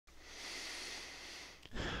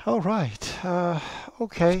All right.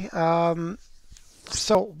 Okay.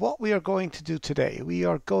 So what we are going to do today, we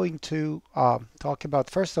are going to talk about,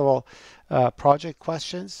 first of all, project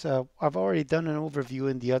questions. I've already done an overview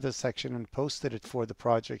in the other section and posted it for the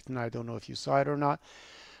project, and I don't know if you saw it or not.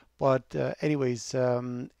 But anyways,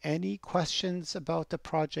 any questions about the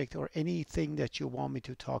project or anything that you want me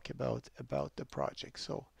to talk about the project?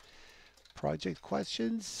 So project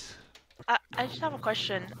questions? I just have a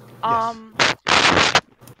question. Yes.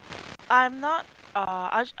 I'm not.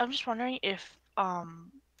 I'm just wondering if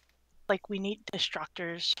like we need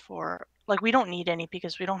destructors for like we don't need any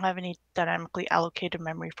because we don't have any dynamically allocated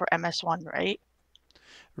memory for MS1, right?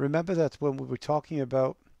 Remember that when we were talking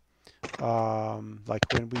about like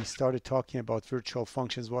when we started talking about virtual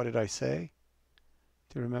functions, what did I say?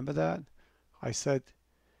 Do you remember that? I said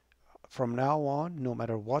from now on, no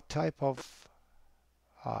matter what type of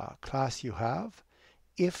class you have,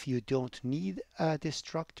 if you don't need a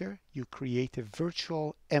destructor, you create a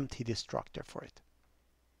virtual empty destructor for it.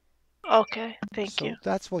 Okay, thank you. So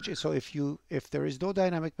that's what you, so if there is no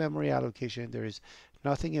dynamic memory allocation, there is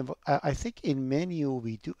nothing I think in menu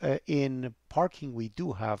we do in parking we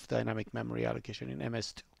do have dynamic memory allocation in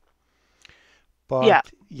MS2. Yeah.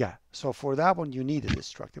 But yeah, so for that one you need a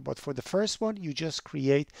destructor. But for the first one, you just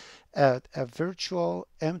create a virtual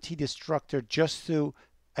empty destructor just to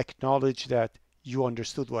acknowledge that you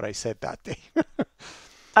understood what I said that day.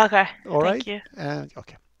 Okay, All thank right. you. And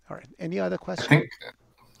okay. All right. Any other I question? think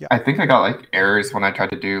Yeah. I think I got like errors when I tried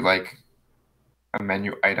to do like a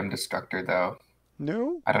menu item destructor though.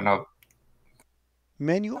 No. I don't know.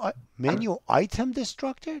 Menu item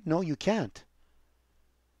destructor? No, you can't.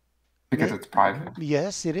 Because Me, it's private.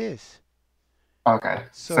 yes, it is. Okay,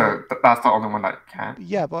 So so that's the only one that can't.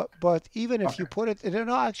 yeah, but even if you Okay, put it,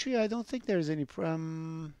 no, actually, I don't think there's any.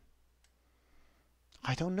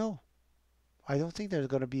 I don't know. I don't think there's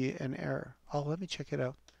going to be an error. Oh, let me check it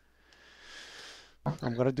out.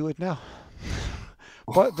 I'm going to do it now.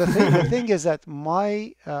 But the thing is that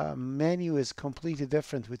my menu is completely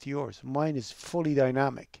different with yours. Mine is fully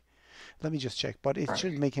dynamic. Let me just check, but it right.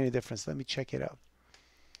 shouldn't make any difference. Let me check it out.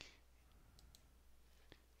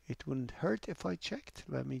 It wouldn't hurt if I checked.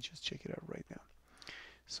 Let me just check it out right now.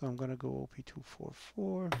 So I'm going to go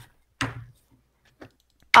OP244.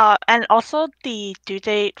 And also the due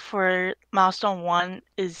date for milestone 1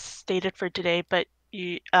 is stated for today, but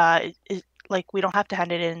you like we don't have to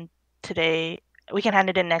hand it in today. We can hand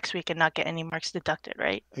it in next week and not get any marks deducted,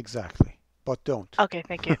 right? Exactly. But don't. Okay,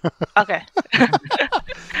 thank you. Okay.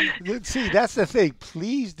 See, that's the thing.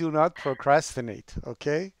 Please do not procrastinate,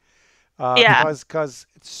 okay? Yeah. Because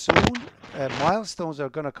soon milestones are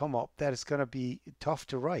going to come up that is going to be tough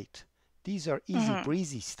to write. These are easy Hmm.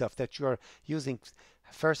 breezy stuff that you're using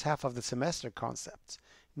first half of the semester concepts.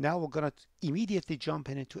 Now we're going to immediately jump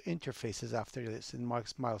into interfaces after this in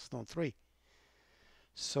milestone 3.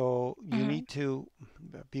 So you Hmm. need to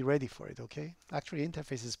be ready for it, okay? Actually,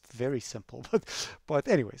 interface is very simple, but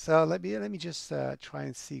anyway. So let me just try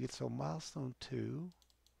and see it. So milestone 2.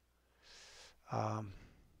 Um,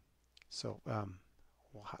 so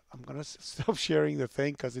I'm gonna stop sharing the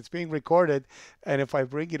thing because it's being recorded, and if I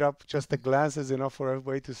bring it up, just a glance is enough for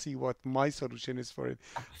everybody to see what my solution is for it.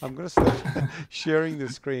 I'm gonna stop sharing the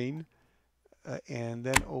screen and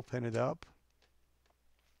then open it up.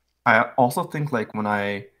 I also think like when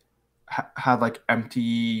I had like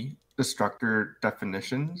empty destructor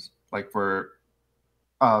definitions, like for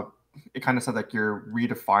uh, it kind of said like you're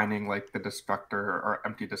redefining like the destructor or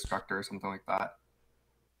empty destructor or something like that.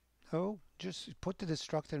 Oh, just put the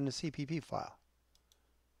destructor in the CPP file.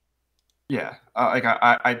 Yeah, like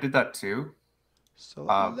I did that too. So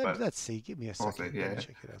But let's see. Give me a we'll see. second. Let me Yeah.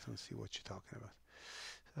 check it out and see what you're talking about.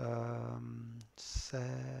 Set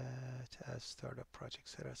as startup project.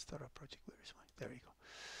 Set as startup project. Where is mine? There you go.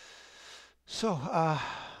 So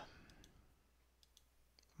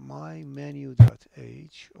my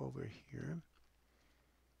menu.h over here.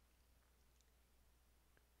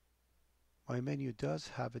 My menu does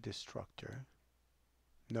have a destructor.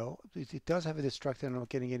 No, it does have a destructor. I'm not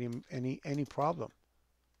getting any problem.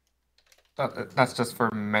 That's just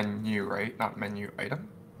for menu, right? Not menu item.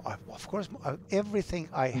 Of course, everything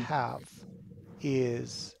I have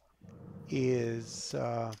is is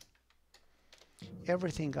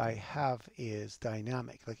everything I have is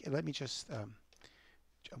dynamic. Like, let me just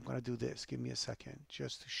I'm gonna do this. Give me a second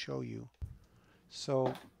just to show you.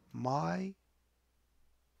 So my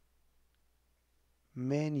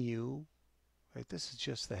menu, right? This is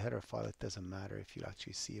just the header file. It doesn't matter if you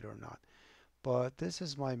actually see it or not. But this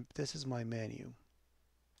is my menu.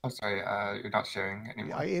 Oh, sorry. You're not sharing Yeah,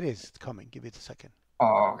 anymore. it is coming. Give it a second.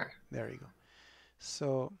 Oh, okay. There you go.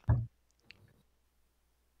 So,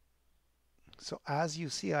 so as you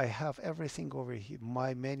see, I have everything over here.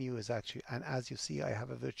 My menu is actually, and as you see, I have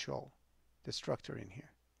a virtual destructor in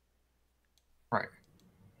here. Right.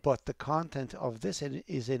 But the content of this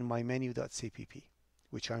is in my menu.cpp,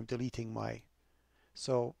 which I'm deleting my.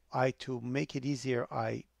 So to make it easier,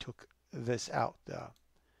 I took this out, the,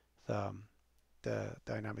 the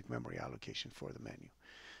dynamic memory allocation for the menu.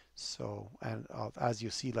 So, and as you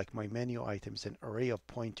see, like my menu item is an array of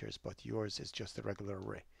pointers, but yours is just a regular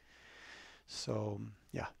array. So,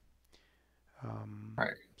 yeah. Um,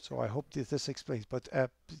 Right. so I hope this explains. But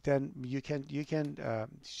then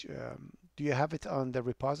do you have it on the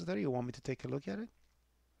repository? You want me to take a look at it?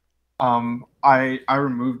 I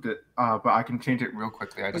removed it, but I can change it real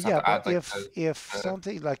quickly. I But just have yeah, to but add like if the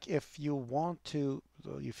something like if you want to,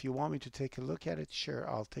 if you want me to take a look at it, sure,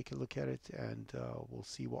 I'll take a look at it and we'll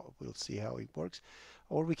see how it works,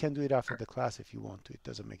 or we can do it after the class if you want to. It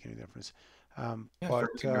doesn't make any difference. yeah, sure,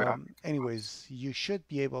 we But can do it after class. anyways, you should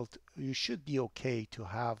be okay to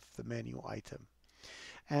have the menu item.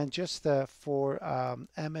 And just for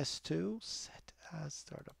MS2, set as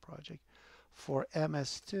startup project for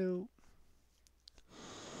MS2.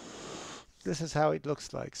 This is how it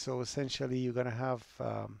looks like. So essentially, you're going to have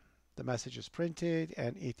the messages printed,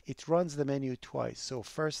 and it runs the menu twice. So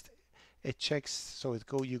first, it checks. So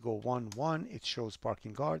you go 1 1. It shows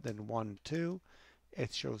parking guard. Then 1 2.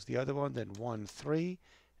 It shows the other one. Then 1 3,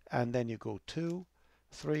 and then you go 2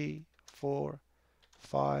 3 4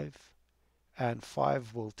 5, and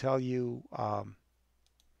 5 will tell you.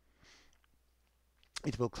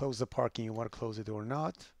 It will close the parking. You want to close it or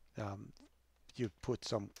not. You put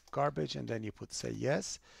some garbage, and then you put say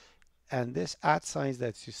yes. And this at signs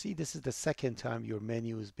that you see, this is the second time your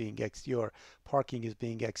menu is being your parking is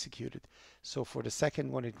being executed. So for the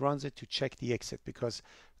second one, it runs it to check the exit, because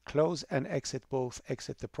close and exit both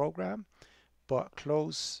exit the program, but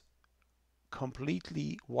close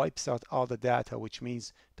completely wipes out all the data, which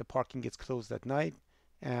means the parking gets closed at night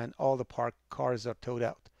and all the park cars are towed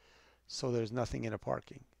out. So there's nothing in a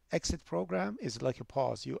parking. Exit program is like a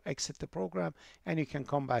pause. You exit the program and you can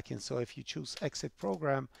come back in. So if you choose exit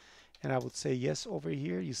program, and I would say yes over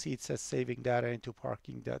here, you see it says saving data into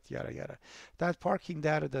parking dot yada yada. That parking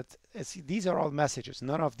data these are all messages.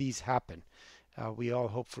 None of these happen. We all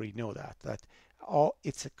hopefully know that all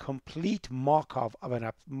it's a complete mock-up of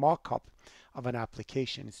an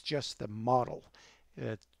application. It's just the model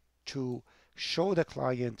uh, to show the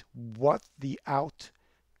client what the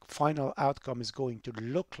final outcome is going to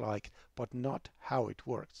look like, but not how it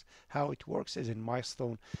works. How it works is in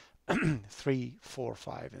milestone 3, 4,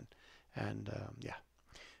 5, and yeah.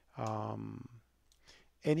 Um,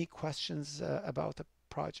 any questions about the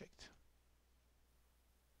project?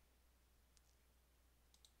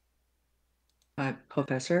 Hi,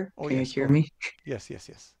 Professor. Oh Can you yes. hear Oh me? yes, yes,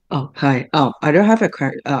 yes. Oh, hi. Oh, I don't have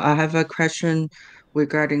I have a question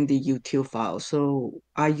regarding the util file. So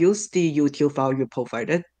I use the util file you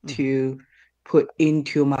provided Hmm. to put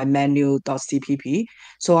into my menu.cpp.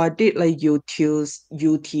 So I did like utils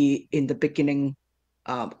ut in the beginning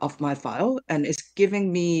of my file, and it's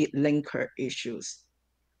giving me linker issues.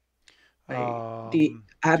 Like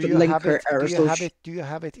I have a linker error. So Do you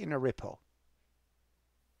have it in a repo?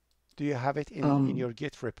 Do you have it in um your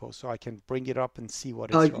Git repo so I can bring it up and see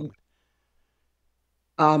what uh is wrong?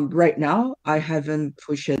 right now I Mm. haven't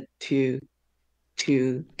pushed it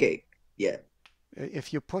to gig yet.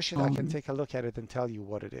 If you push it, I can Um, take a look at it and tell you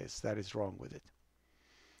what it is that is wrong with it.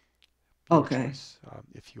 Your okay. choice,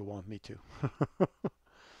 if you want me to.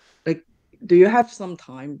 Like, do you have some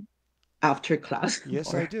time after class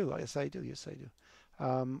Yes, I or? do. Yes, I do. Yes, I do.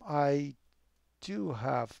 I do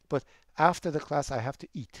have, but after the class, I have to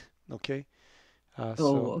eat. Okay.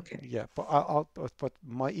 Oh, So okay. yeah, but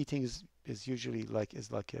my eating is usually like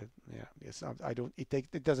a yeah. Yes, I don't.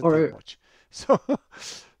 It doesn't take Or much. So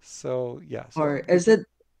so yeah. So or we is can. it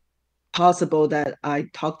possible that I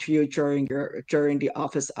talk to you during the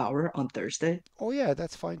office hour on Thursday? Oh yeah,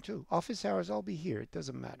 that's fine too. Office hours, I'll be here. It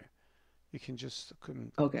doesn't matter. You can just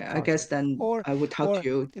Okay, I guess contact, then or I would talk or to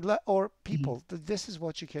you. or Mhm. people. This is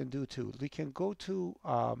what you can do too. You can go to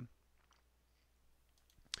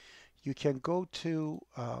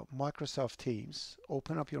Microsoft Teams,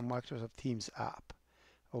 open up your Microsoft Teams app,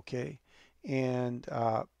 okay, and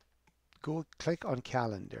go click on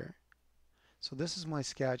calendar. So this is my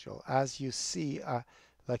schedule. As you see,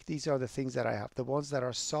 like these are the things that I have. The ones that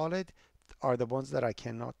are solid are the ones that I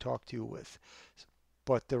cannot talk to you with.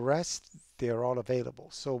 But the rest, they're all available.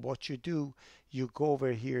 So what you do, you go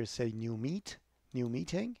over here, say new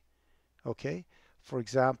meeting, okay? For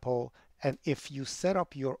example, And if you set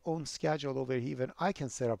up your own schedule over here, even I can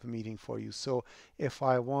set up a meeting for you. So if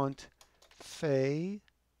I want Faye,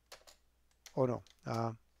 oh no,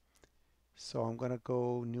 so I'm going to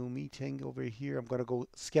go new meeting over here. I'm going to go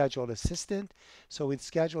schedule assistant. So in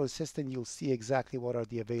schedule assistant, you'll see exactly what are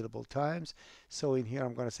the available times. So in here,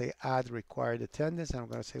 I'm going to say add required attendance. And I'm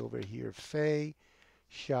going to say over here, Faye,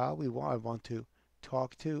 Sha, I want to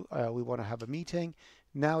talk to, we want to have a meeting.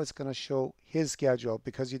 Now it's going to show his schedule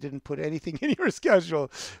because you didn't put anything in your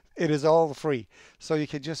schedule. It is all free. So you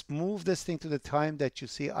can just move this thing to the time that you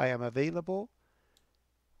see I am available,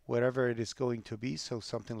 wherever it is going to be. So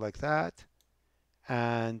something like that.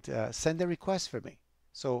 And send a request for me.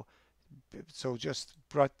 So just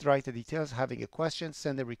write the details, having a question,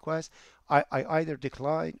 send a request. I either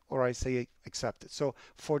decline or I say accept it. So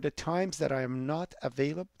for the times that I am not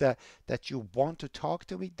available, that you want to talk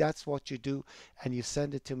to me, that's what you do, and you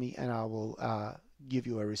send it to me, and I will give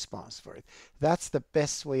you a response for it. That's the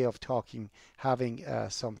best way of talking, having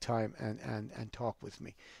some time and talk with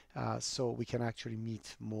me, so we can actually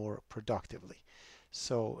meet more productively.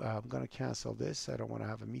 So I'm going to cancel this. I don't want to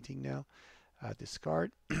have a meeting now.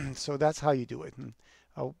 Discard. So that's how you do it.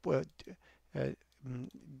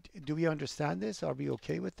 Do we understand this? Are we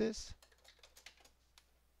okay with this?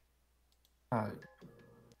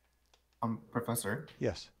 Professor?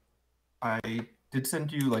 Yes. I did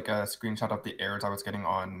send you like a screenshot of the errors I was getting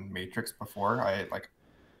on Matrix before. I like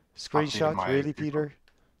screenshot, really, Peter?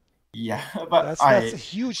 Yeah, but that's a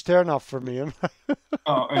huge turnoff for me.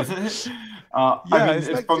 Oh, is it? Yeah, I mean, it's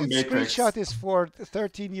like from the Matrix. screenshot is for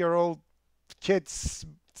 13-year-old kids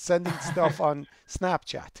sending stuff on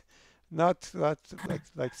Snapchat. Not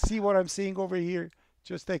like see what I'm seeing over here.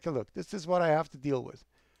 Just take a look. This is what I have to deal with.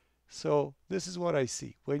 So this is what I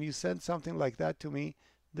see. When you send something like that to me,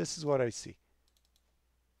 this is what I see.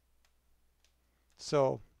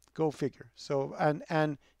 So go figure. So and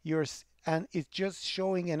it's just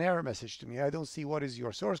showing an error message to me. I don't see what is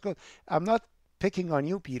your source code. I'm not picking on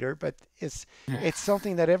you, Peter, but it's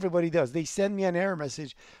something that everybody does. They send me an error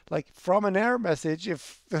message. Like from an error message,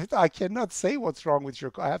 if I cannot say what's wrong with your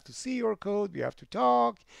code, I have to see your code. We have to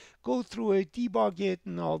talk, go through it, debug it,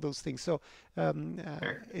 and all those things. So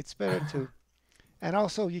it's better to. And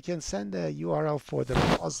also, you can send a URL for them.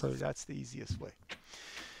 Also, that's the easiest way.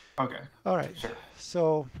 Okay. All right. Sure.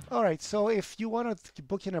 So, all right. So, if you want to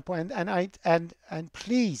book an appointment, and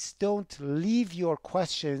please don't leave your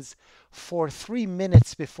questions for 3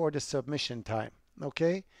 minutes before the submission time.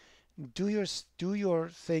 Okay. Do your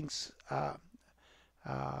things.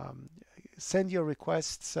 Send your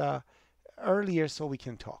requests earlier so we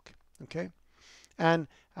can talk. Okay. And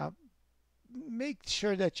make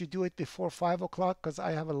sure that you do it before 5 o'clock because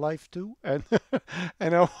I have a life too, and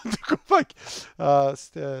and I want to go back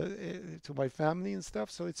to my family and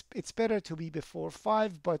stuff. So it's better to be before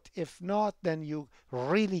 5. But if not, then you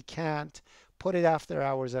really can't put it after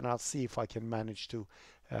hours, and I'll see if I can manage to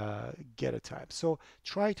get a time. So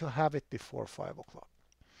try to have it before 5 o'clock.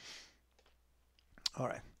 All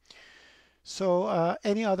right. So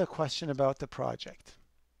any other question about the project?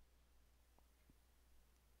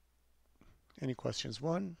 Any questions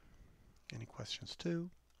 1? Any questions 2?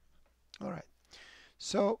 All right.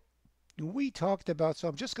 So we talked about, so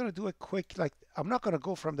I'm just going to do a quick, like, I'm not going to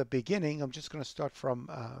go from the beginning. I'm just going to start from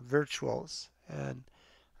virtuals. And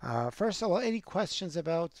first of all, any questions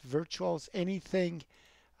about virtuals? Anything?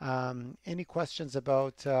 Any questions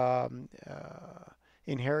about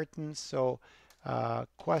inheritance? So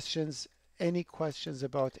questions, any questions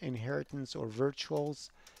about inheritance or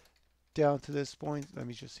virtuals? Down to this point, let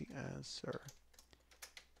me just see answer.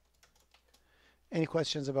 Any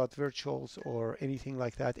questions about virtuals or anything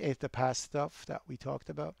like that? The past stuff that we talked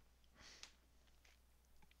about?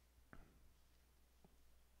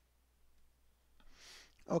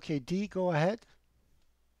 Okay, D, go ahead.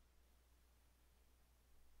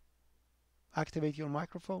 Activate your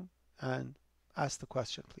microphone and ask the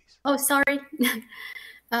question, please. Oh, sorry.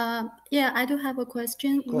 Yeah, I do have a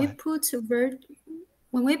question. Go ahead.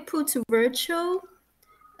 When we put virtual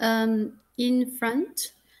in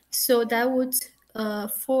front, so that would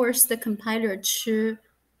force the compiler to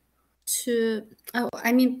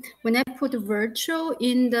I mean, when I put virtual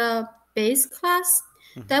in the base class,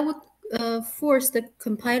 that would force the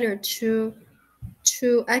compiler to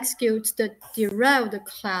execute the derived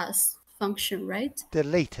class function, right? The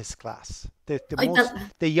latest class, the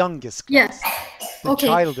youngest class. Yes. The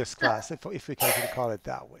childest class, if we can call it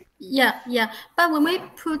that way. Yeah. But when we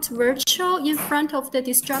put virtual in front of the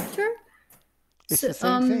destructor, it's the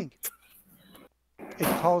same thing. It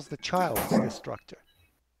calls the child's destructor.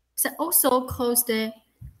 So also calls the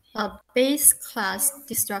a base class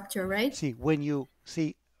destructor, right? See, when you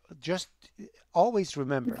see, just always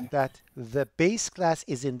remember that the base class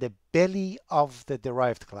is in the belly of the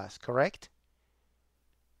derived class, correct?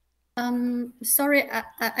 Sorry,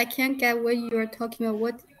 I can't get what you're talking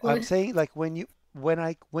about. I'm What? saying like when you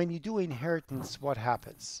do inheritance, what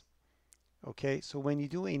happens? Okay, so when you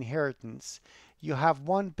do inheritance, you have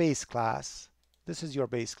one base class. This is your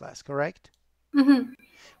base class, correct? Mm-hmm.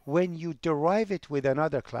 When you derive it with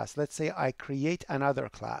another class, let's say I create another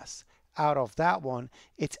class out of that one,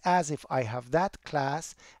 it's as if I have that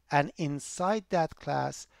class, and inside that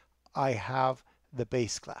class I have the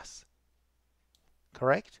base class,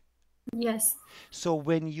 correct? Yes. So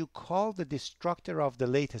when you call the destructor of the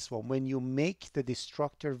latest one, when you make the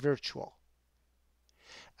destructor virtual,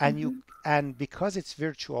 and you and because it's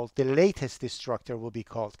virtual, the latest destructor will be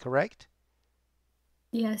called, correct?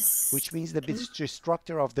 Yes. Which means the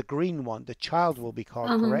destructor of the green one, the child, will be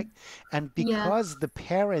called, Uh-huh. correct? And Yeah. because the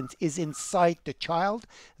parent is inside the child,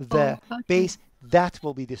 Oh, the okay. base, that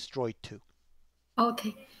will be destroyed too.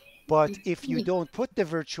 Okay. But if you don't put the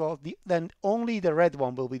virtual, then only the red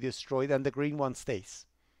one will be destroyed and the green one stays.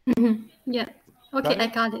 Mm-hmm. Yeah. Okay, Got I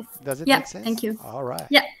it? got it. Does it Yeah, make sense? thank you. All right.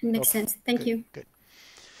 Yeah, makes Okay. sense. Thank Good. you. Good.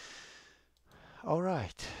 All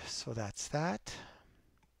right. So that's that.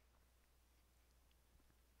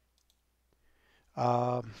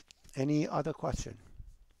 Any other question?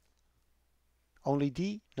 Only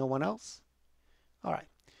D? No one else? All right.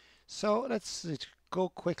 So let's go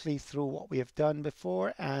quickly through what we have done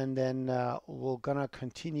before, and then we're gonna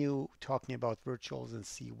continue talking about virtuals and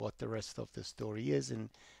see what the rest of the story is and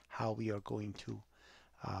how we are going to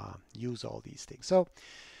use all these things. So,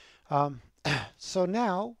 so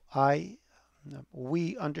now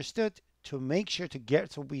we understood to make sure to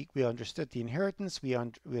get, so we understood the inheritance, we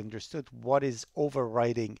understood what is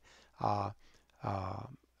overriding. Uh, uh,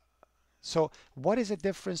 so what is the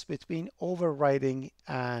difference between overriding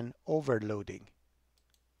and overloading?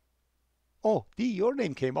 Oh, D, your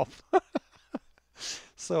name came up.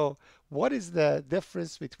 So what is the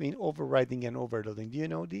difference between overriding and overloading? Do you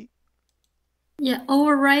know, D? Yeah,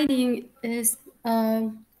 overriding is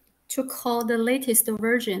to call the latest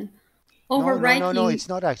version. No, Overwriting. it's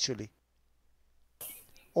not actually.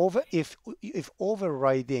 If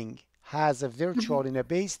overriding has a virtual in a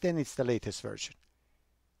base, then it's the latest version.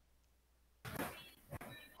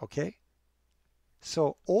 Okay?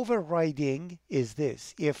 So overriding is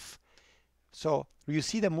this. So you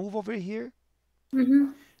see the move over here?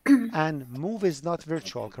 And move is not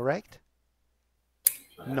virtual, correct?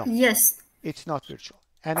 No, Yes. it's not virtual.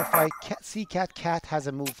 And if I see cat has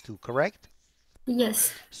a move too, correct?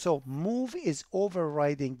 Yes. So move is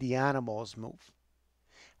overriding the animal's move.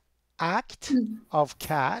 Act of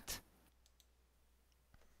cat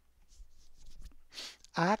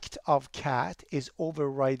is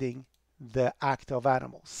overriding the act of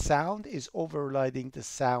animal. Sound is overriding the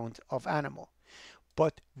sound of animal.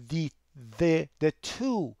 But the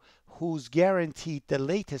two who's guaranteed the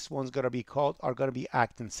latest one's going to be called are going to be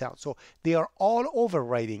act and sound. So they are all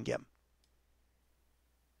overriding him.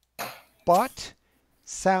 But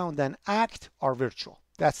sound and act are virtual.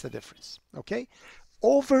 That's the difference. Okay?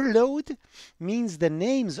 Overload means the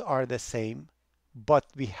names are the same, but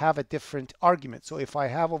we have a different argument. So if I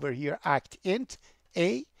have over here act int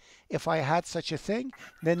a, if I had such a thing,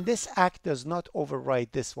 then this act does not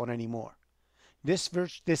override this one anymore. This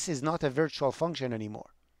is not a virtual function anymore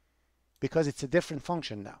because it's a different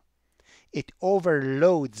function now. It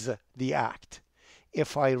overloads the act.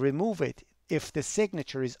 If I remove it, if the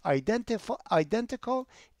signature is identical,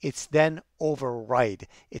 it's then override.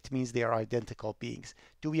 It means they are identical beings.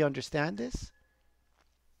 Do we understand this?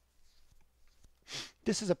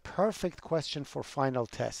 This is a perfect question for final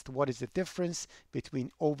test. What is the difference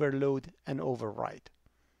between overload and override?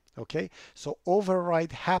 Okay, so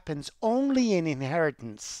override happens only in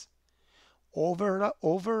inheritance.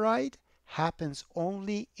 Override happens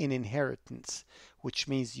only in inheritance, which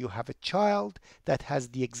means you have a child that has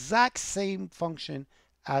the exact same function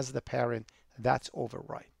as the parent. That's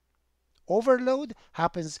override. Overload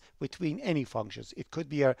happens between any functions. It could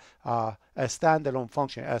be a standalone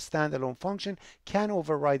function. A standalone function can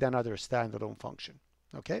override another standalone function.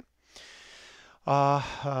 Okay? Are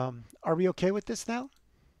we okay with this now?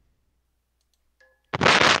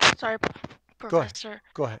 Sorry, Go ahead. Professor.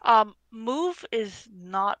 Go ahead. Move is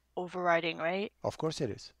not overriding, right? Of course it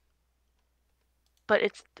is. But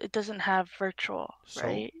it doesn't have virtual, So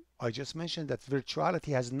right? I just mentioned that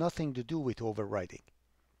virtuality has nothing to do with overriding.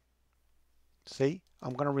 See,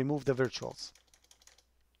 I'm going to remove the virtuals.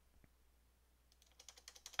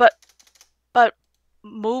 But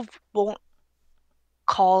move won't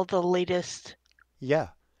call the latest. Yeah,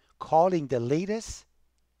 calling the latest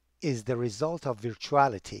is the result of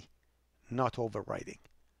virtuality, not overriding.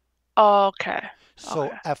 Okay. So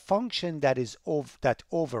Okay. a function that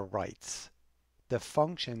overwrites, the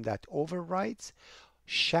function that overwrites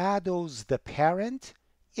shadows the parent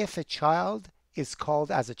if a child is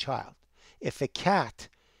called as a child. If a cat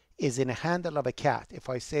is in a handle of a cat, if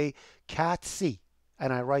I say cat C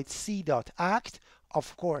and I write C.act,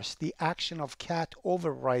 of course the action of cat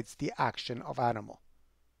overrides the action of animal.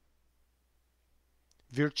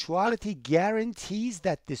 Virtuality guarantees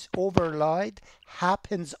that this override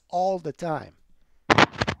happens all the time.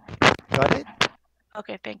 Got it?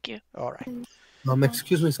 Okay, thank you. All right.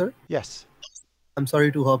 Excuse me, sir. Yes. I'm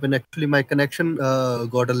sorry to hop in. Actually, my connection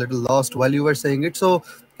got a little lost while you were saying it. So,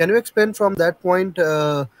 can you explain from that point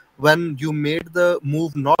when you made the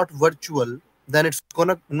move not virtual, then it's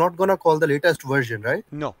not gonna call the latest version, right?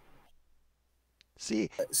 No. See,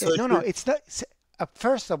 So it no, will. it's not.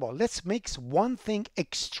 First of all, let's make one thing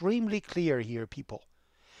extremely clear here, people.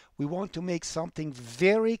 We want to make something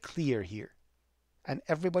very clear here, and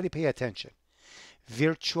everybody pay attention.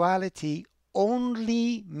 Virtuality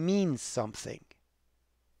only means something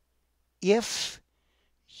if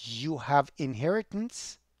you have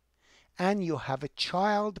inheritance and you have a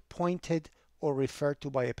child pointed or referred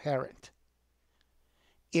to by a parent.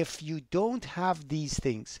 If you don't have these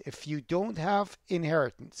things, if you don't have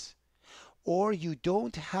inheritance, or you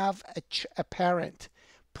don't have a parent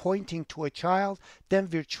pointing to a child, then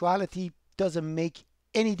virtuality doesn't make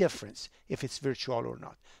any difference if it's virtual or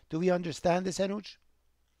not. Do we understand this, Anuj?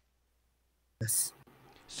 Yes.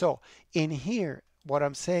 So in here, what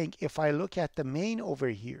I'm saying, if I look at the main over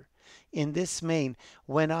here, in this main,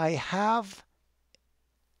 when I have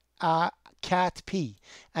cat P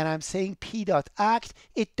and I'm saying P.act,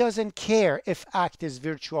 it doesn't care if act is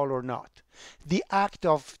virtual or not. The act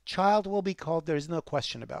of child will be called, there is no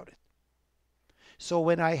question about it. So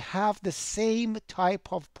when I have the same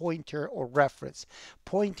type of pointer or reference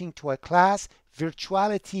pointing to a class,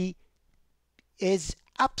 virtuality is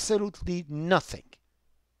absolutely nothing.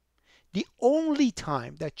 The only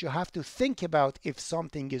time that you have to think about if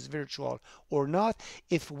something is virtual or not,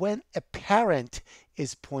 if when a parent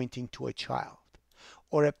is pointing to a child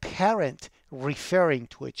or a parent referring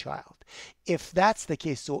to a child. If that's the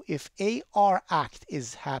case, so if AR act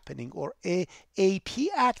is happening or AP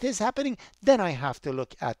act is happening, then I have to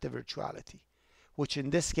look at the virtuality, which in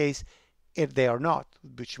this case, if they are not,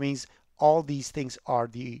 which means all these things are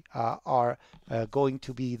going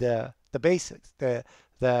to be the basics.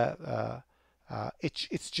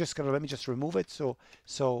 It's just gonna, let me just remove it so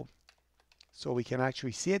we can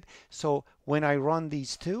actually see it. So when I run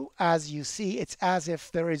these two, as you see, it's as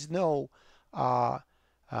if there is no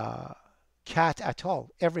cat at all.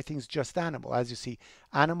 Everything's just animal. As you see,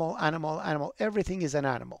 animal, animal, animal. Everything is an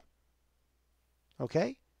animal.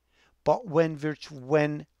 Okay? But when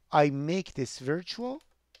I make this virtual,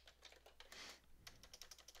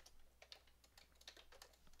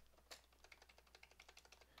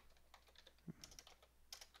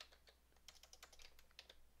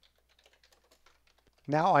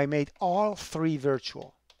 now I made all three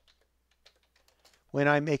virtual. When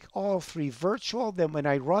I make all three virtual, then when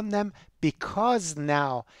I run them, because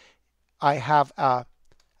now I have a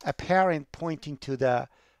parent pointing to the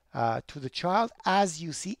child, as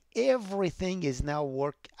you see, everything is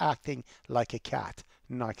now acting like a cat,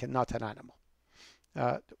 not an animal.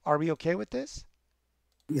 Are we okay with this?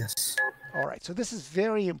 Yes. All right. So this is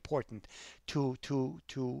very important to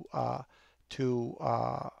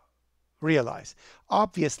realize.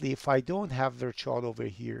 Obviously, if I don't have virtual over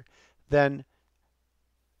here, then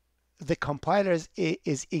the compiler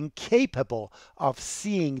is incapable of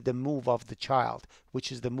seeing the move of the child,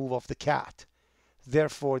 which is the move of the cat.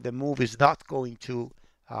 Therefore, the move is not going to,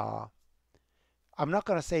 I'm not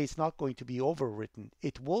going to say it's not going to be overwritten.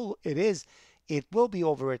 It will be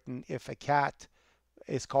overwritten if a cat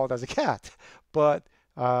is called as a cat. But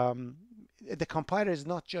the compiler is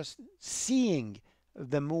not just seeing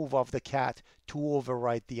the move of the cat to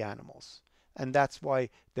overwrite the animals. And that's why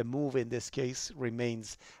the move in this case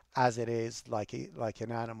remains as it is, like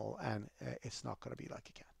an animal, and it's not going to be like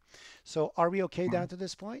a cat. So are we okay down to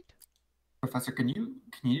this point? Professor, can you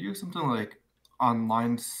do something like on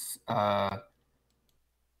line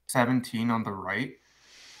 17 on the right?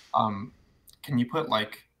 Can you put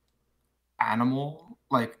like animal,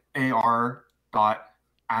 like AR dot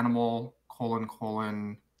animal :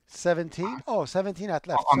 17? Oh, 17 at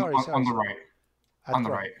left. on, Sorry. on the right. At On the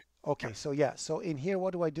right. Okay, Yep. so yeah. So in here,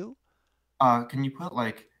 what do I do? Can you put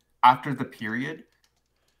like after the period?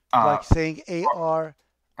 Like saying AR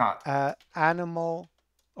dot animal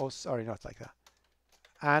Oh, sorry, not like that.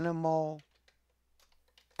 Animal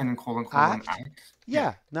And then colon act. act.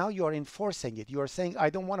 Yeah, now you are enforcing it. You are saying, I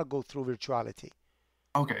don't want to go through virtuality.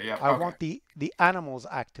 Okay, yeah, I okay. want the animals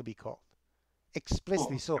act to be called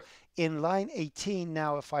explicitly. Cool. So in line 18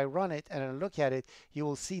 now, if I run it and I look at it, you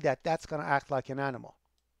will see that that's going to act like an animal.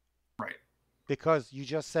 Right. Because you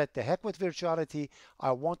just said, the heck with virtuality,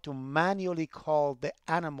 I want to manually call the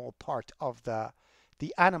animal part of the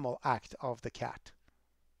animal act of the cat.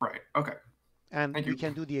 Right. Okay. And Thank we you.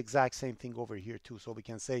 can do the exact same thing over here too. So we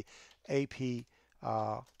can say AP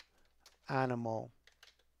animal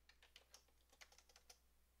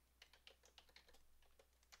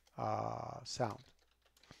sound.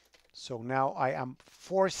 So now I am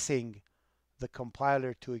forcing the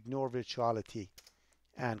compiler to ignore virtuality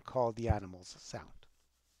and call the animals sound.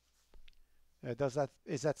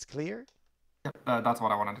 Is that clear? Yep, that's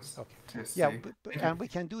what I wanted Okay. to Yeah, say. Thank and you. we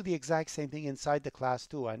can do the exact same thing inside the class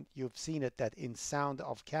too. And you've seen it that in sound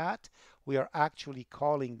of cat, we are actually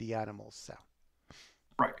calling the animals sound.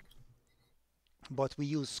 Right. But we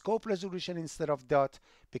use scope resolution instead of dot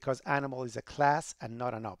because animal is a class and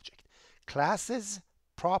not an object. Classes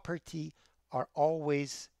property are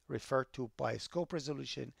always referred to by scope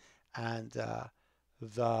resolution, and the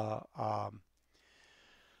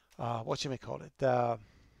what you may call it, the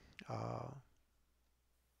uh,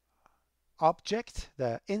 object,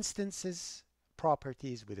 the instances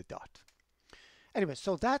properties with a dot. Anyway,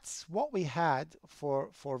 so that's what we had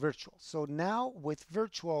for virtual. So now with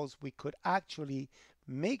virtuals, we could actually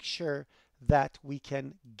make sure that we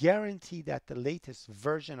can guarantee that the latest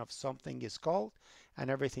version of something is called and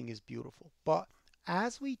everything is beautiful. But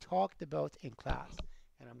as we talked about in class,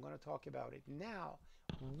 and I'm going to talk about it now,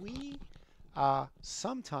 we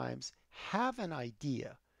sometimes have an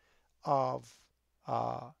idea of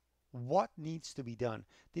what needs to be done.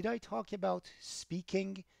 Did I talk about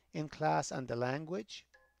speaking in class and the language?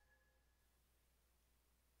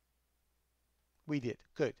 We did.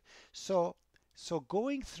 Good. So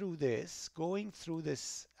going through this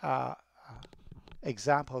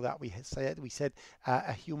example that we said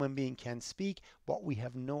a human being can speak, but we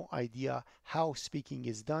have no idea how speaking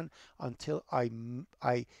is done until I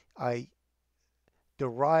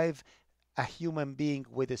derive a human being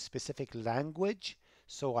with a specific language.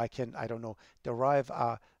 So I can, I don't know, derive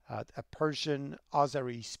a Persian,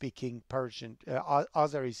 Azeri speaking Persian,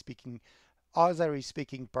 Azeri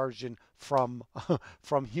speaking Persian from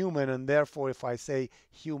from human, and therefore if I say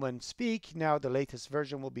human speak, now the latest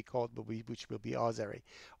version will be called, which will be Azeri,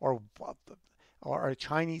 or a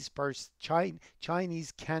Chinese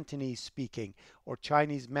Cantonese speaking, or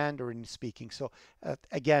Chinese Mandarin speaking. So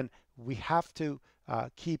again, we have to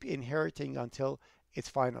keep inheriting until it's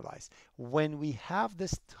finalized. When we have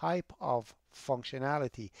this type of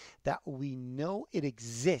functionality that we know it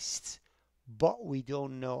exists, but we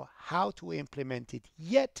don't know how to implement it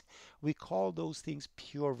yet, we call those things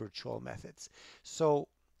pure virtual methods. So,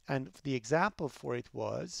 and the example for it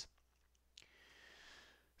was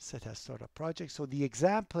set as startup project. So the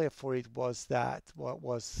example for it was that what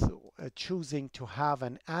was choosing to have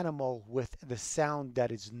an animal with the sound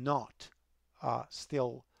that is not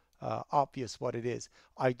still obvious what it is.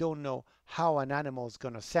 I don't know how an animal is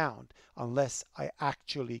going to sound unless I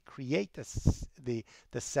actually create the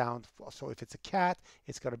sound. So if it's a cat,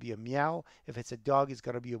 it's going to be a meow. If it's a dog, it's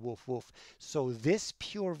going to be a woof woof. So this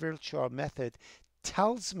pure virtual method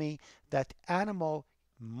tells me that animal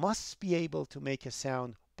must be able to make a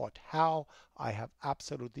sound, but how, I have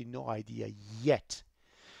absolutely no idea yet.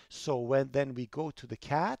 So then we go to the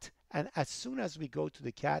cat, and as soon as we go to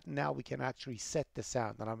the cat, now we can actually set the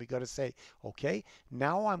sound. And we got to say, okay,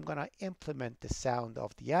 now I'm going to implement the sound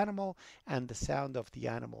of the animal, and the sound of the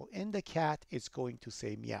animal in the cat is going to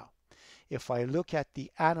say meow. If I look at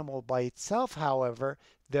the animal by itself, however,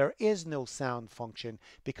 there is no sound function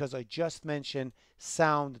because I just mentioned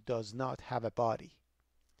sound does not have a body.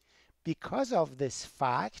 Because of this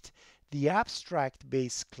fact, the abstract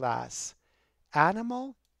base class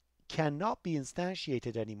animal cannot be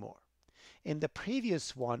instantiated anymore. In the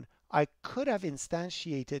previous one, I could have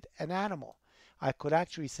instantiated an animal. I could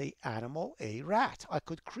actually say animal a rat. I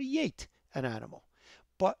could create an animal.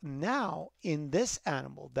 But now in this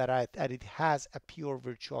animal that it has a pure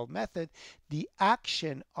virtual method, the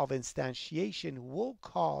action of instantiation will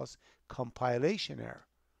cause compilation error.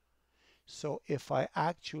 So if I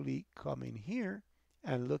actually come in here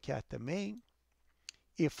and look at the main,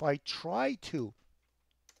 if I try to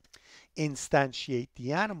instantiate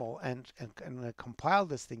the animal and compile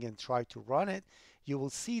this thing and try to run it, you will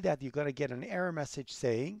see that you're going to get an error message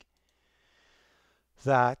saying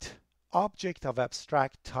that object of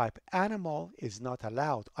abstract type animal is not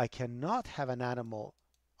allowed. I cannot have an animal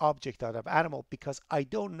object out of animal because I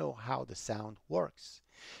don't know how the sound works.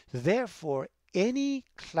 Therefore, any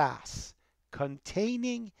class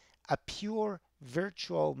containing a pure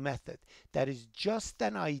virtual method that is just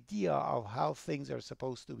an idea of how things are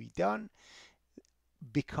supposed to be done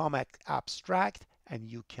become abstract and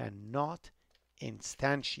you cannot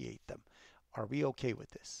instantiate them. Are we okay with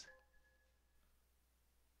this?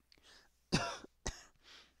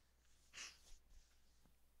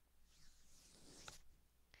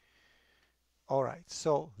 All right,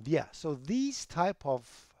 so yeah, so these type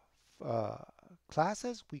of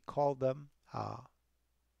classes, we call them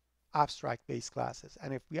abstract based classes.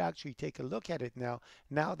 And if we actually take a look at it now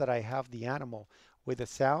that I have the animal with a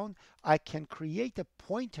sound, I can create a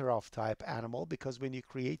pointer of type animal, because when you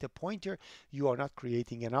create a pointer, you are not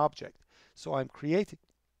creating an object. So I'm creating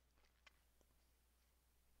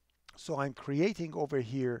over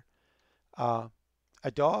here a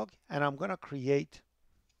dog, and I'm going to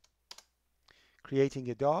creating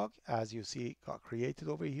a dog, as you see got created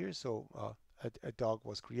over here. So a dog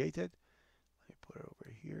was created. Let me put it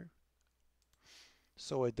over here.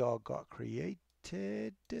 So a dog got created.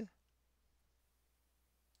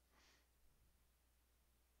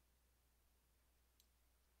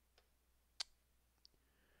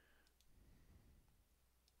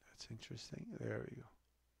 That's interesting. There we go.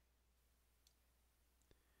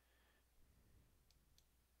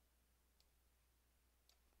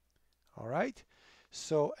 All right.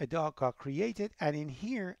 So a dog got created, and in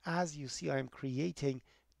here, as you see, I'm creating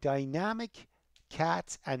dynamic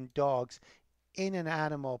cats and dogs in an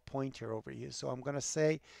animal pointer over here. So I'm going to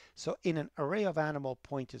say, so in an array of animal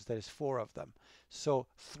pointers, there's 4 of them. So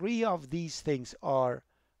 3 of these things are,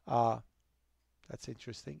 that's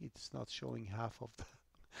interesting. It's not showing half of the,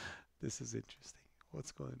 this is interesting.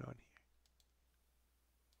 What's going on here?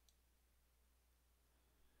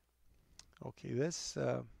 Okay, this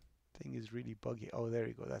thing is really buggy. Oh, there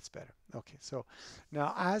you go. That's better. Okay, so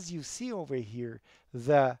now as you see over here,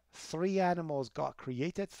 the 3 animals got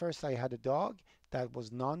created. First, I had a dog that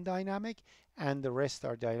was non-dynamic, and the rest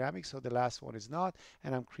are dynamic. So the last one is not.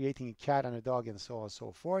 And I'm creating a cat and a dog and so on and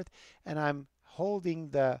so forth. And I'm holding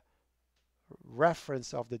the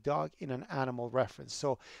reference of the dog in an animal reference.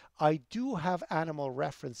 So I do have animal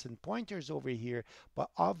reference and pointers over here, but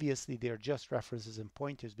obviously they're just references and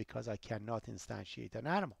pointers because I cannot instantiate an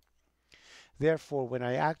animal. Therefore, when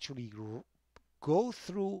I actually go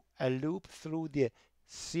through a loop through the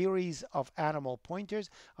series of animal pointers,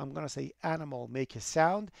 I'm going to say animal make a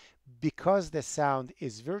sound. Because the sound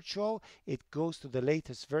is virtual, it goes to the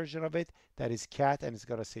latest version of it, that is cat, and it's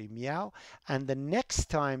going to say meow. And the next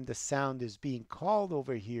time the sound is being called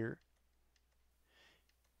over here,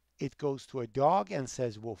 it goes to a dog and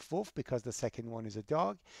says woof woof, because the second one is a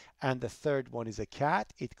dog, and the third one is a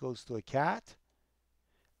cat. It goes to a cat,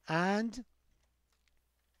 and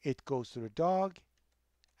it goes to the dog,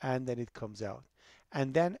 and then it comes out.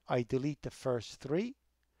 And then I delete the first 3,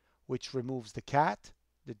 which removes the cat,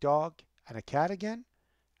 the dog, and a cat again,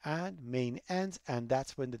 and main ends, and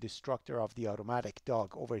that's when the destructor of the automatic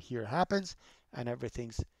dog over here happens, and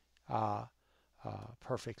everything's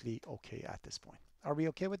perfectly okay at this point. Are we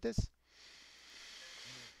okay with this?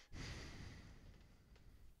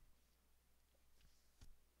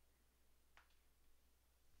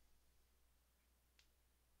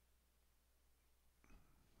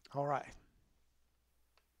 All right.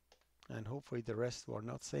 And hopefully the rest who are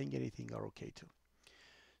not saying anything are okay too.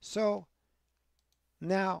 So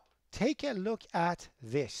now take a look at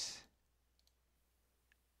this.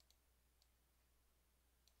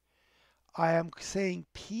 I am saying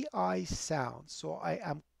PI sound, so I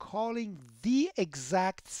am calling the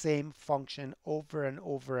exact same function over and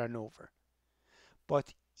over and over.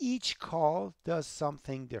 But each call does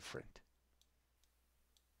something different.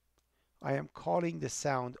 I am calling the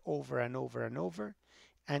sound over and over and over,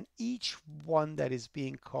 and each one that is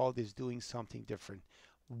being called is doing something different.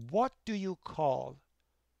 What do you call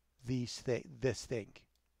this thing?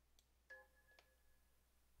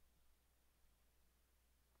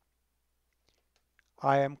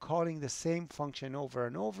 I am calling the same function over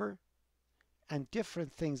and over, and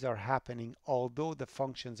different things are happening, although the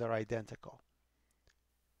functions are identical.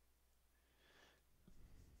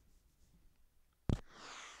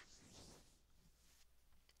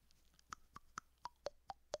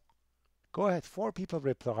 Go ahead. 4 people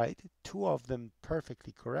replied. 2 of them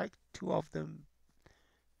perfectly correct. 2 of them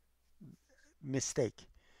mistake.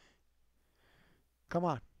 Come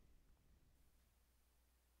on.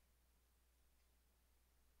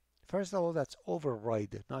 First of all, that's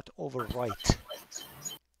override, not overwrite.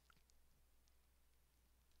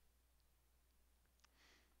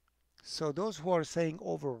 So those who are saying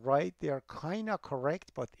override, they are kind of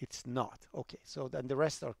correct, but it's not. Okay, so then the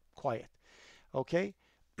rest are quiet. Okay.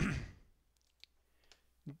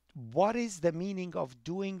 What is the meaning of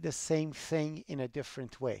doing the same thing in a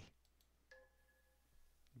different way?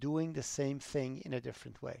 Doing the same thing in a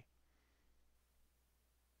different way.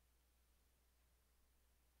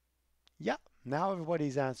 Yeah, now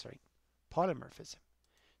everybody's answering. Polymorphism.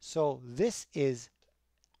 So this is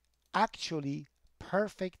actually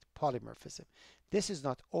perfect polymorphism. This is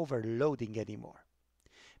not overloading anymore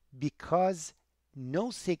because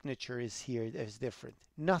no signature is here that is different.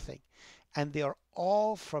 Nothing. And they are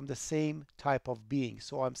all from the same type of being.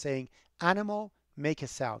 So I'm saying animal, make a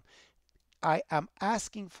sound. I am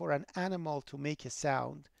asking for an animal to make a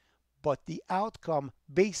sound, but the outcome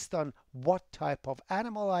based on what type of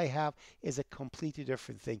animal I have is a completely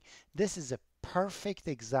different thing. This is a perfect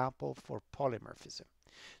example for polymorphism.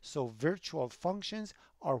 So virtual functions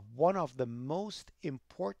are one of the most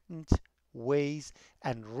important ways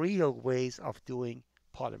and real ways of doing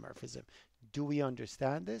polymorphism. Do we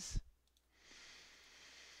understand this?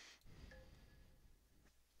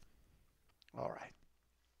 All right.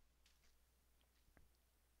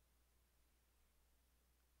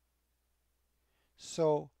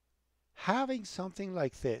 So having something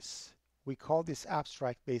like this, we call this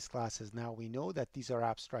abstract base classes. Now we know that these are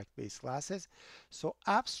abstract base classes. So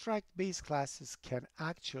abstract base classes can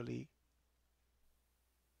actually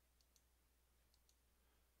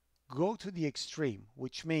go to the extreme,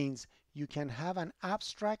 which means you can have an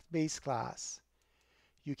abstract base class.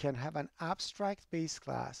 You can have an abstract base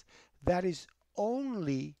class that is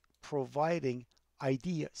only providing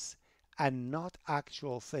ideas and not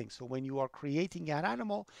actual things. So when you are creating an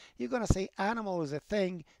animal, you're going to say animal is a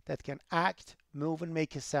thing that can act, move, and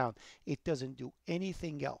make a sound. It doesn't do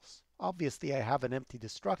anything else. Obviously, I have an empty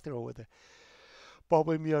destructor over there. But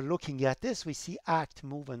when we are looking at this, we see act,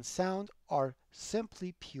 move, and sound are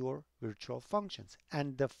simply pure virtual functions.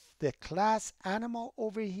 And the class animal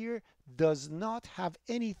over here does not have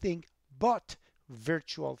anything but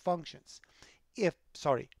virtual functions.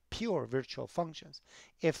 Pure virtual functions.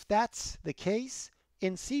 If that's the case,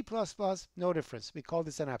 in C++, no difference. We call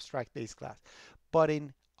this an abstract base class. But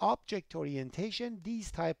in object orientation,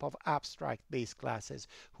 these type of abstract base classes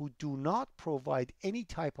who do not provide any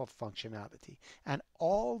type of functionality, and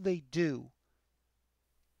all they do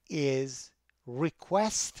is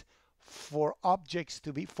request for objects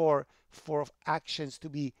to be for actions to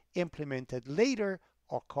be implemented later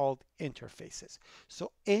are called interfaces.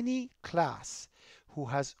 So any class who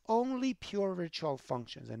has only pure virtual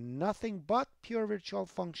functions and nothing but pure virtual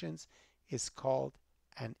functions is called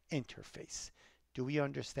an interface. Do we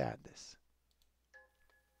understand this?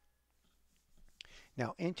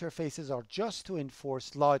 Now, interfaces are just to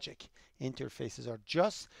enforce logic. Interfaces are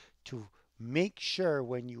just to make sure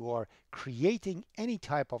when you are creating any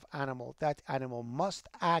type of animal, that animal must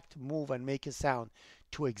act, move, and make a sound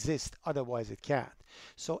to exist, otherwise it can't.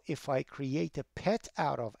 So if I create a pet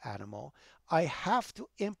out of animal, I have to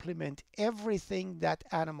implement everything that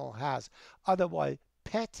animal has, otherwise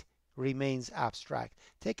pet remains abstract.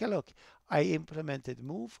 Take a look. I implemented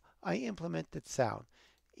move, I implemented sound.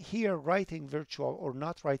 Here, writing virtual or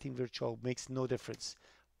not writing virtual makes no difference.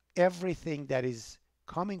 Everything that is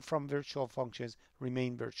coming from virtual functions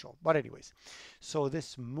remain virtual. But anyways, so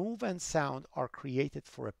this move and sound are created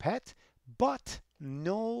for a pet, but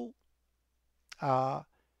no act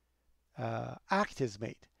is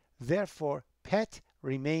made. Therefore, pet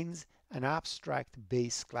remains an abstract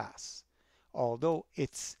base class. Although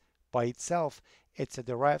it's by itself, it's a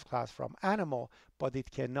derived class from animal, but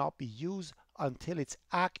it cannot be used until it's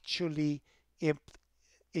actually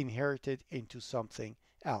inherited into something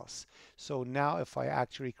else. So now if I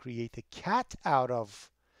actually create a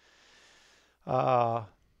uh,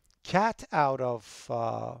 cat out of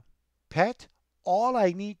pet, all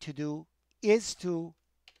I need to do is to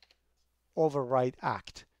override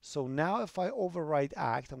act. So now if I override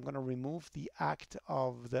act, I'm going to remove the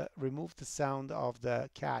sound of the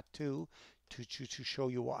cat too to show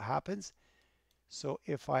you what happens. So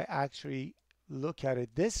if I actually look at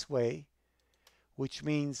it this way, which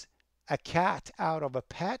means a cat out of a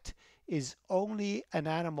pet is only an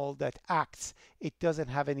animal that acts. It doesn't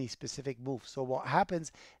have any specific move. So what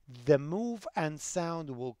happens, the move and sound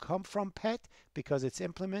will come from pet because it's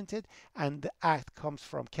implemented, and the act comes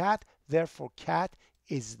from cat. Therefore, cat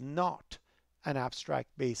is not an abstract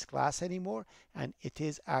base class anymore, and it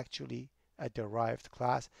is actually a derived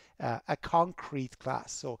class, a concrete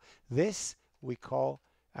class. So this we call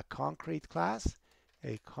a concrete class,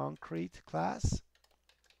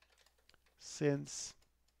 since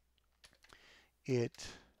it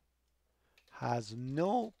has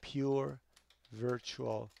no pure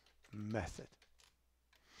virtual method.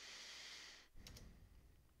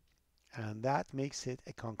 And that makes it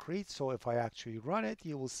a concrete. So if I actually run it,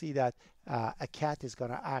 you will see that a cat is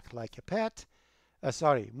going to act like a pet.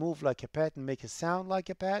 Move like a pet and make a sound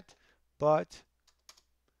like a pet. But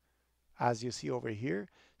as you see over here,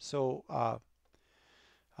 so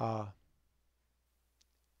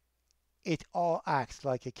it all acts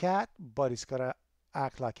like a cat, but it's going to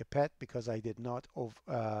act like a pet because I did not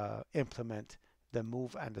implement the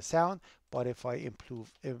move and the sound. But if I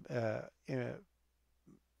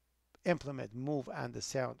implement move and the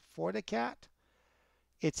sound for the cat,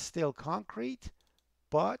 it's still concrete,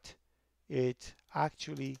 but it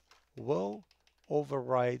actually will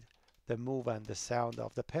override the move and the sound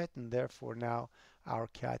of the pet, and therefore now our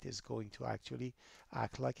cat is going to actually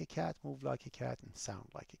act like a cat, move like a cat, and sound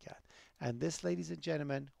like a cat. And this, ladies and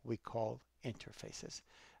gentlemen, we call interfaces.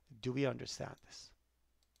 Do we understand this?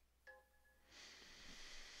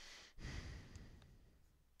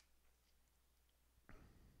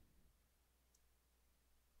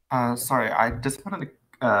 Sorry, I just wanted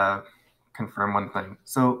to confirm one thing.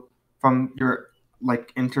 So from your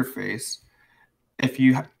like interface, if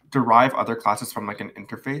you derive other classes from like an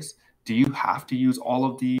interface, do you have to use all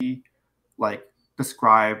of the like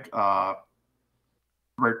described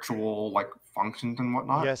virtual like functions and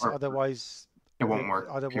whatnot? Yes, Or otherwise it won't work,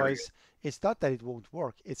 period? it's not that it won't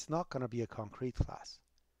work. It's not going to be a concrete class.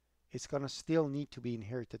 It's going to still need to be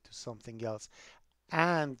inherited to something else,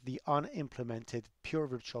 and the unimplemented pure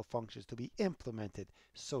virtual functions to be implemented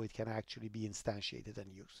so it can actually be instantiated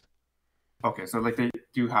and used. Okay, so like they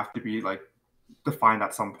do have to be like defined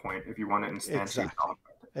at some point if you want to instantiate Exactly.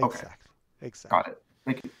 them. Okay, Exactly. got it.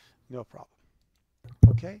 Thank you. No problem.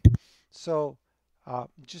 Okay, so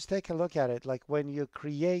just take a look at it. Like when you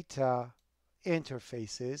create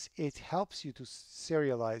interfaces, it helps you to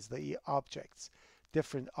serialize the objects,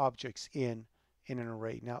 different objects in an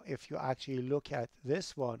array. Now, if you actually look at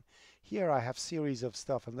this one, here I have series of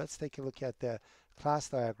stuff, and let's take a look at the class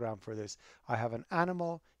diagram for this. I have an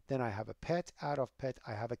animal, then I have a pet. Out of pet,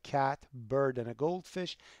 I have a cat, bird, and a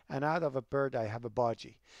goldfish, and out of a bird, I have a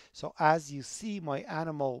budgie. So as you see, my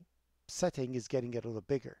animal setting is getting a little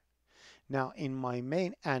bigger. Now in my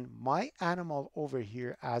main, and my animal over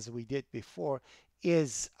here, as we did before,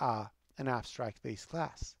 is an abstract based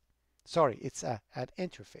class. Sorry, it's an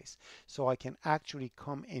interface. So I can actually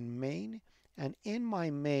come in main, and in my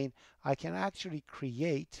main, I can actually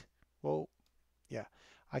create, well, yeah,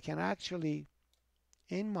 I can actually,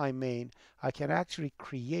 in my main, I can actually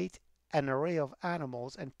create an array of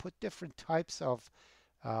animals and put different types of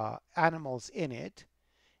animals in it,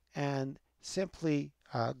 and simply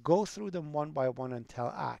go through them one by one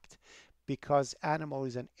until act. Because animal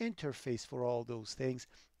is an interface for all those things,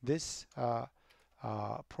 this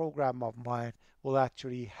program of mine will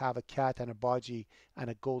actually have a cat and a budgie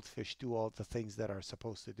and a goldfish do all the things that are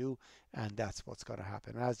supposed to do, and that's what's going to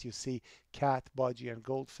happen. As you see, cat, budgie, and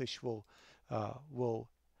goldfish will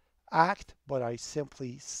act, but I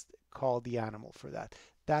simply call the animal for that.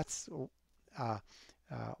 That's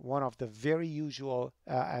one of the very usual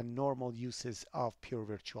and normal uses of pure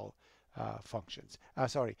virtual functions.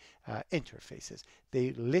 Interfaces.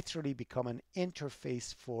 They literally become an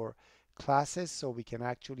interface for classes, so we can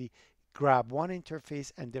actually grab one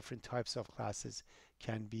interface and different types of classes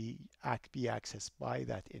can be accessed by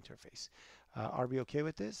that interface. Are we okay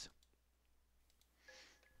with this?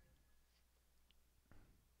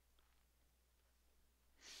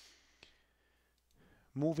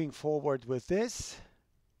 Moving forward with this,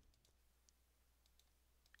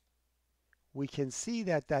 we can see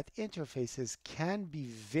that interfaces can be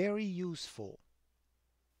very useful,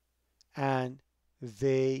 and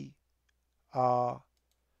they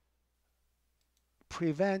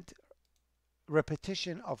prevent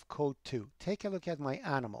repetition of code too. Take a look at my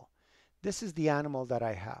animal. This is the animal that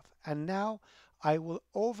I have, and now I will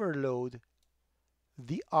overload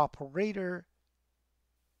the operator,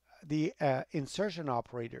 the insertion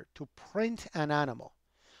operator, to print an animal.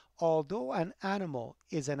 Although an animal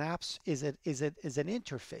is an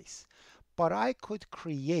interface, but I can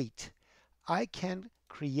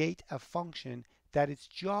create a function that its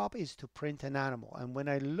job is to print an animal. And when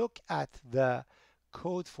I look at the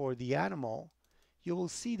code for the animal, you will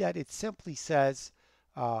see that it simply says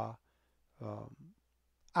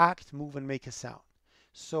act, move, and make a sound.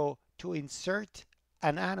 So to insert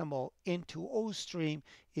an animal into OStream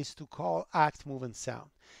is to call act, move, and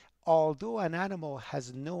sound. Although an animal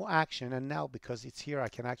has no action, and now because it's here, I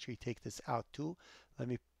can actually take this out too. Let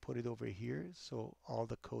me put it over here so all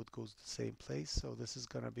the code goes to the same place. So this is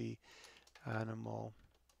going to be animal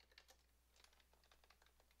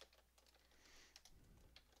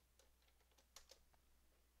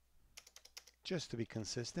just to be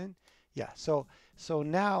consistent. Yeah, so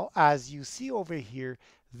now as you see over here,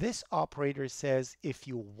 this operator says if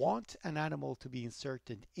you want an animal to be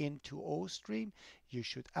inserted into OStream, you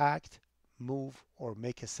should act, move, or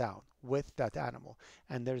make a sound with that animal.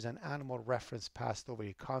 And there's an animal reference passed over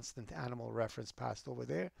here, constant animal reference passed over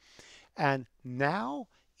there. And now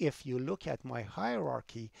if you look at my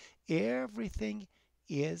hierarchy, everything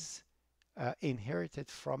is inherited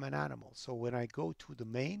from an animal. So when I go to the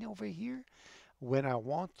main over here, when I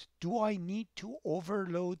want, do I need to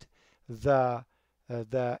overload the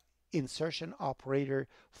insertion operator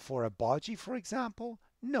for a Baji, for example?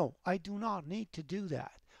 No, I do not need to do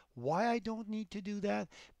that. Why I don't need to do that?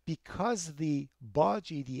 Because the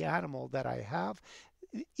Baji, the animal that I have,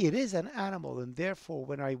 it is an animal, and therefore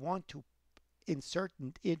when I want to insert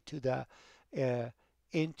into the uh,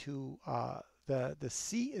 into the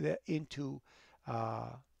C into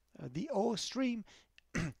the O stream,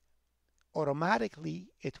 automatically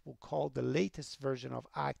it will call the latest version of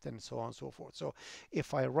act and so on and so forth. So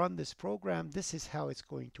if I run this program, this is how it's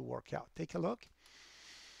going to work out. Take a look.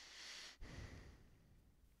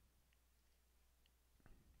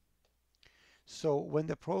 So when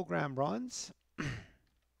the program runs,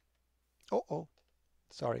 oh,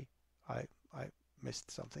 sorry, I missed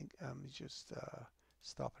something. Let me just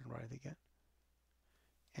stop and run it again.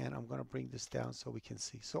 And I'm going to bring this down so we can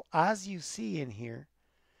see. So as you see in here,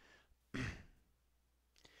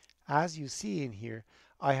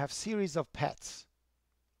 I have series of pets,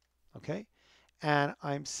 okay? And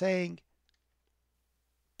I'm saying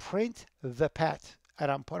print the pet, and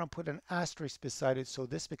I'm going to put an asterisk beside it, so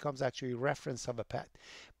this becomes actually reference of a pet.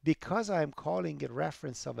 Because I'm calling it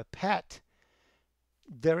reference of a pet,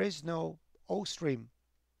 there is no OStream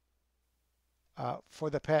for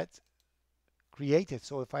the pet created.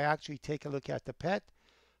 So if I actually take a look at the pet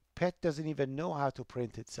doesn't even know how to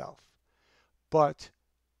print itself. But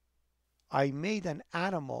I made an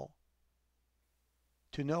animal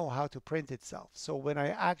to know how to print itself. So when I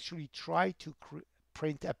actually try to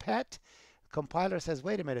print a pet, compiler says,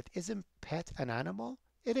 wait a minute, isn't pet an animal?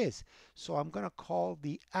 It is. So I'm going to call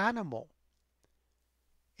the animal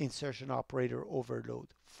insertion operator overload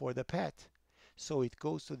for the pet. So it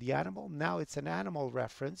goes to the animal. Now it's an animal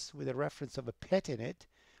reference with a reference of a pet in it,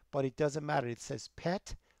 but it doesn't matter. It says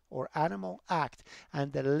pet or animal act,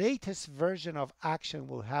 and the latest version of action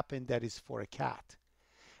will happen that is for a cat.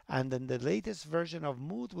 And then the latest version of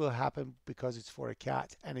mood will happen because it's for a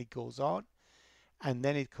cat, and it goes on, and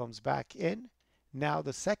then it comes back in. Now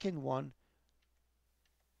the second one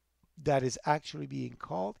that is actually being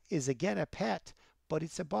called is again a pet, but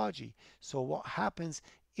it's a Baji. So what happens,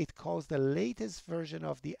 it calls the latest version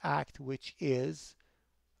of the act, which is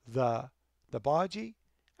the Baji,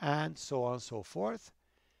 and so on and so forth.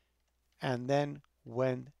 And then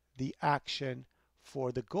when the action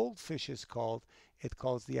for the goldfish is called, it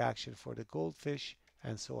calls the action for the goldfish,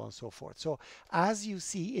 and so on and so forth. So as you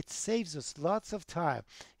see, it saves us lots of time.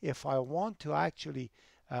 If I want to actually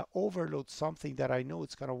overload something that I know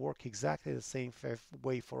it's going to work exactly the same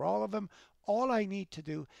way for all of them, all I need to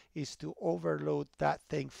do is to overload that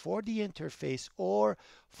thing for the interface or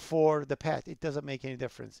for the pet. It doesn't make any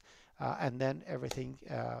difference. And then everything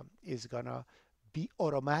is going to be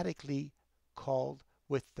automatically called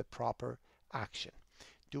with the proper action.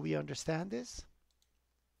 Do we understand this?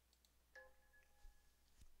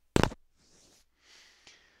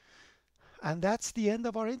 And that's the end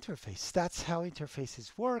of our interface. That's how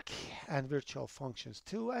interfaces work, and virtual functions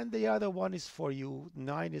too. And the other one is for you.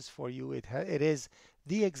 9 is for you. It is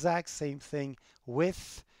the exact same thing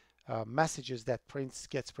with messages that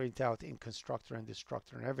gets printed out in constructor and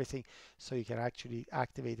destructor and everything. So you can actually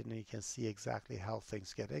activate it and you can see exactly how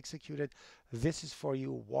things get executed. This is for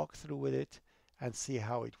you. Walk through with it and see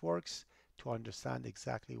how it works to understand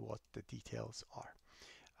exactly what the details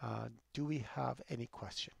are. Do we have any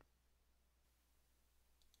question?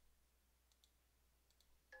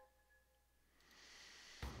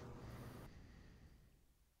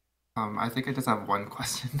 I think I just have one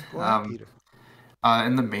question. Go ahead, Peter.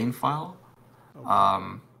 In the main file,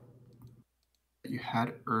 Okay. you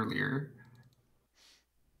had earlier,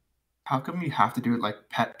 how come you have to do it like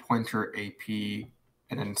pet pointer AP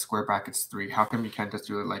and then square brackets 3? How come you can't just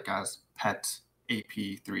do it like as pet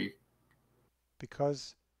AP 3?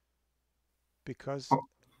 Because Oh.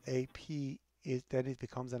 AP is then it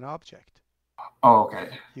becomes an object. Oh,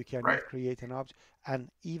 okay. You cannot Right. create an object. And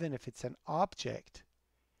even if it's an object,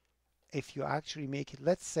 if you actually make it,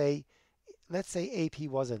 let's say AP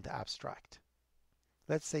wasn't abstract.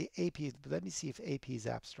 Let's say AP, let me see if AP is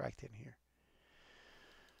abstract in here.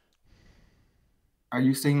 Are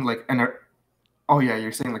you saying like Oh yeah,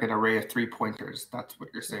 you're saying like an array of 3 pointers. That's what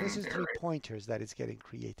you're So saying this is there, 3 right? pointers that is getting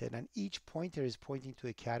created, and each pointer is pointing to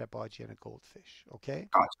a cat, a budgie, and a goldfish. Okay.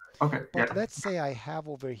 Gotcha. Okay. But Yeah. let's say I have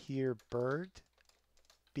over here bird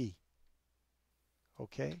B.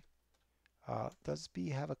 Okay. Does B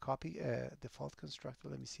have a copy default constructor?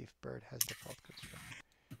 Let me see if bird has default constructor.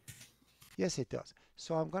 Yes, it does.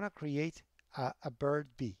 So I'm going to create a bird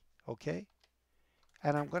B. Okay.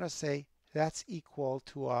 And I'm going to say that's equal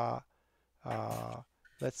to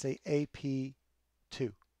let's say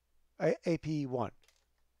AP2, AP1.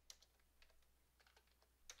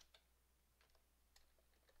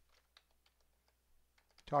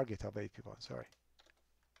 Target of AP1, sorry.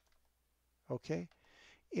 Okay.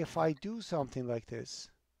 If I do something like this,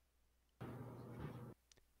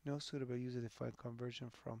 no suitable user-defined conversion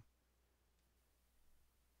from,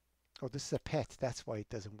 oh, this is a pet, that's why it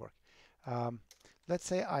doesn't work. Let's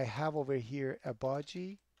say I have over here a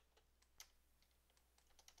budgie,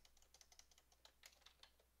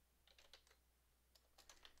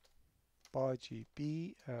 budgie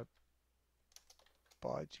B,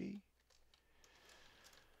 budgie,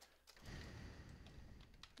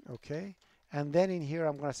 okay, and then in here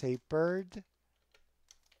I'm going to say bird,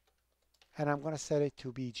 and I'm going to set it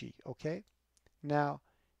to BG, okay. Now,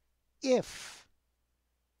 if,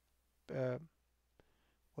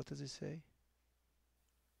 what does it say?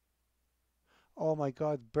 Oh my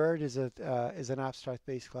God, bird is an abstract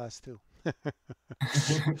base class too.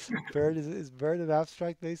 Bird is bird an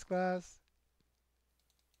abstract base class?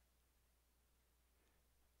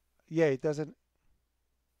 Yeah, it doesn't.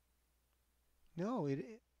 No,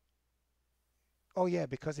 oh yeah,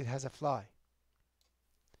 because it has a fly.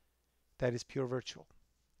 That is pure virtual.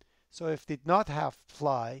 So if it did not have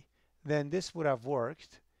fly, then this would have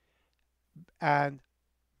worked. And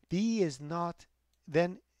B is not,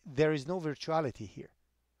 then there is no virtuality here.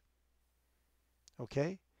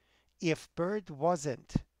 Okay? If bird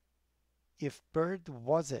wasn't an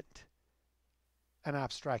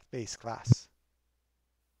abstract base class,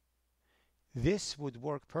 this would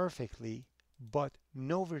work perfectly, but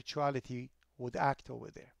no virtuality would act over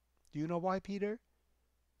there. Do you know why, Peter?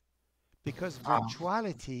 Because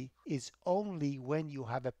virtuality is only when you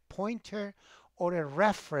have a pointer or a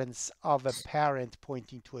reference of a parent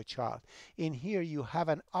pointing to a child. In here, you have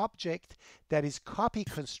an object that is copy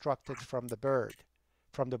constructed from the bird,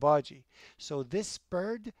 from the budgie. So this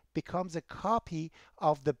bird becomes a copy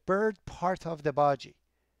of the bird part of the budgie.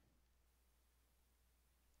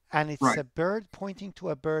 And it's Right. a bird pointing to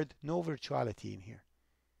a bird, no virtuality in here.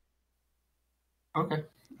 Okay.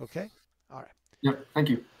 Okay? All right. Yep. Thank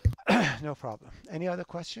you. No problem. Any other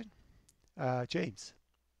question? James.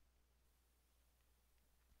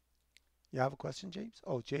 You have a question, James?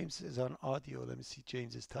 Oh, James is on audio. Let me see.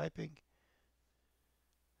 James is typing.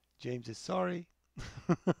 James is sorry.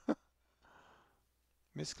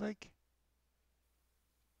 Misclick?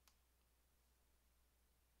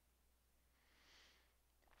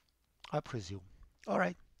 I presume. All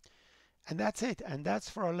right. And that's it. And that's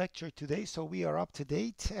for our lecture today. So we are up to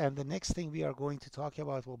date. And the next thing we are going to talk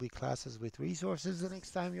about will be classes with resources the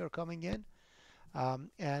next time you're coming in.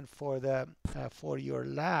 And for your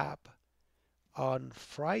lab on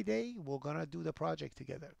Friday, we're gonna do the project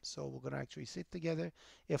together. So we're gonna actually sit together.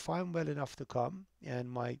 If I'm well enough to come and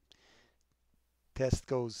my test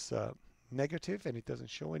goes negative and it doesn't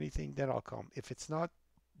show anything, then I'll come. If it's not,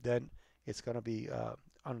 then it's gonna be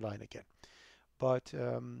online again. But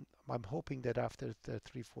I'm hoping that after the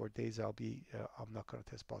 3-4 days, I'm not gonna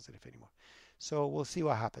test positive anymore. So we'll see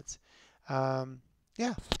what happens.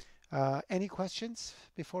 Yeah. Any questions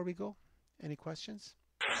before we go? Any questions?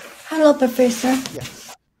 Hello, Professor.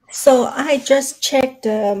 Yes. So I just checked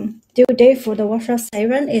the due date for the workshop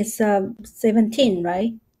 7 is 17,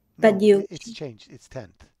 right? But No, you, it's changed. It's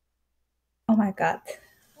 10th. oh my God.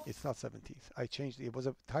 It's not 17th. I changed it. It was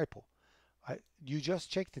a typo. You just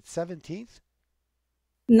checked it 17th?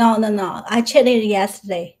 No. I checked it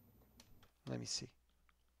yesterday. Let me see.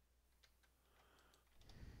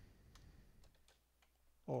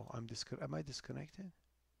 Oh, am I disconnected?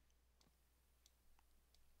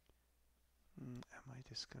 Am I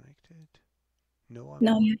disconnected? No, I'm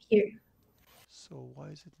No, not. you're here. So why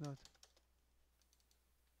is it not?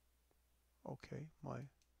 Okay, my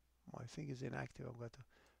thing is inactive. I've got to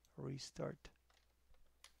restart.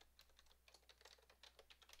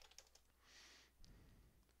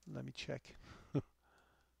 Let me check.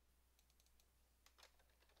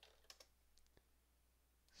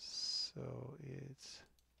 So it's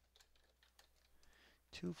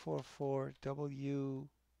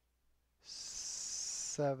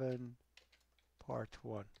 244W7 part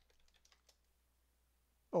 1.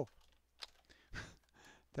 Oh,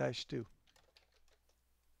 due.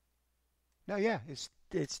 No, yeah,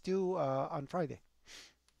 it's due on Friday.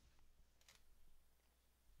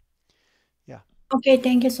 Yeah. Okay,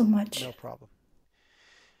 thank you so much. No problem.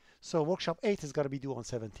 So workshop 8 is going to be due on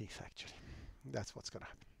 17th, actually. That's what's going to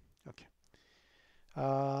happen. Okay.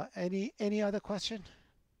 Any other question?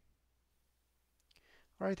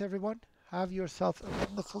 All right, everyone. Have yourself a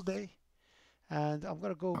wonderful day. And I'm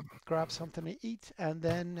going to go grab something to eat. And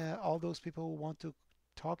then all those people who want to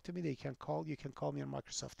talk to me, you can call me on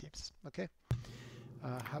Microsoft Teams. Okay?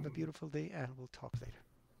 Have a beautiful day, and we'll talk later.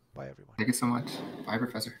 Bye, everyone. Thank you so much. Bye,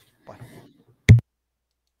 Professor. Bye.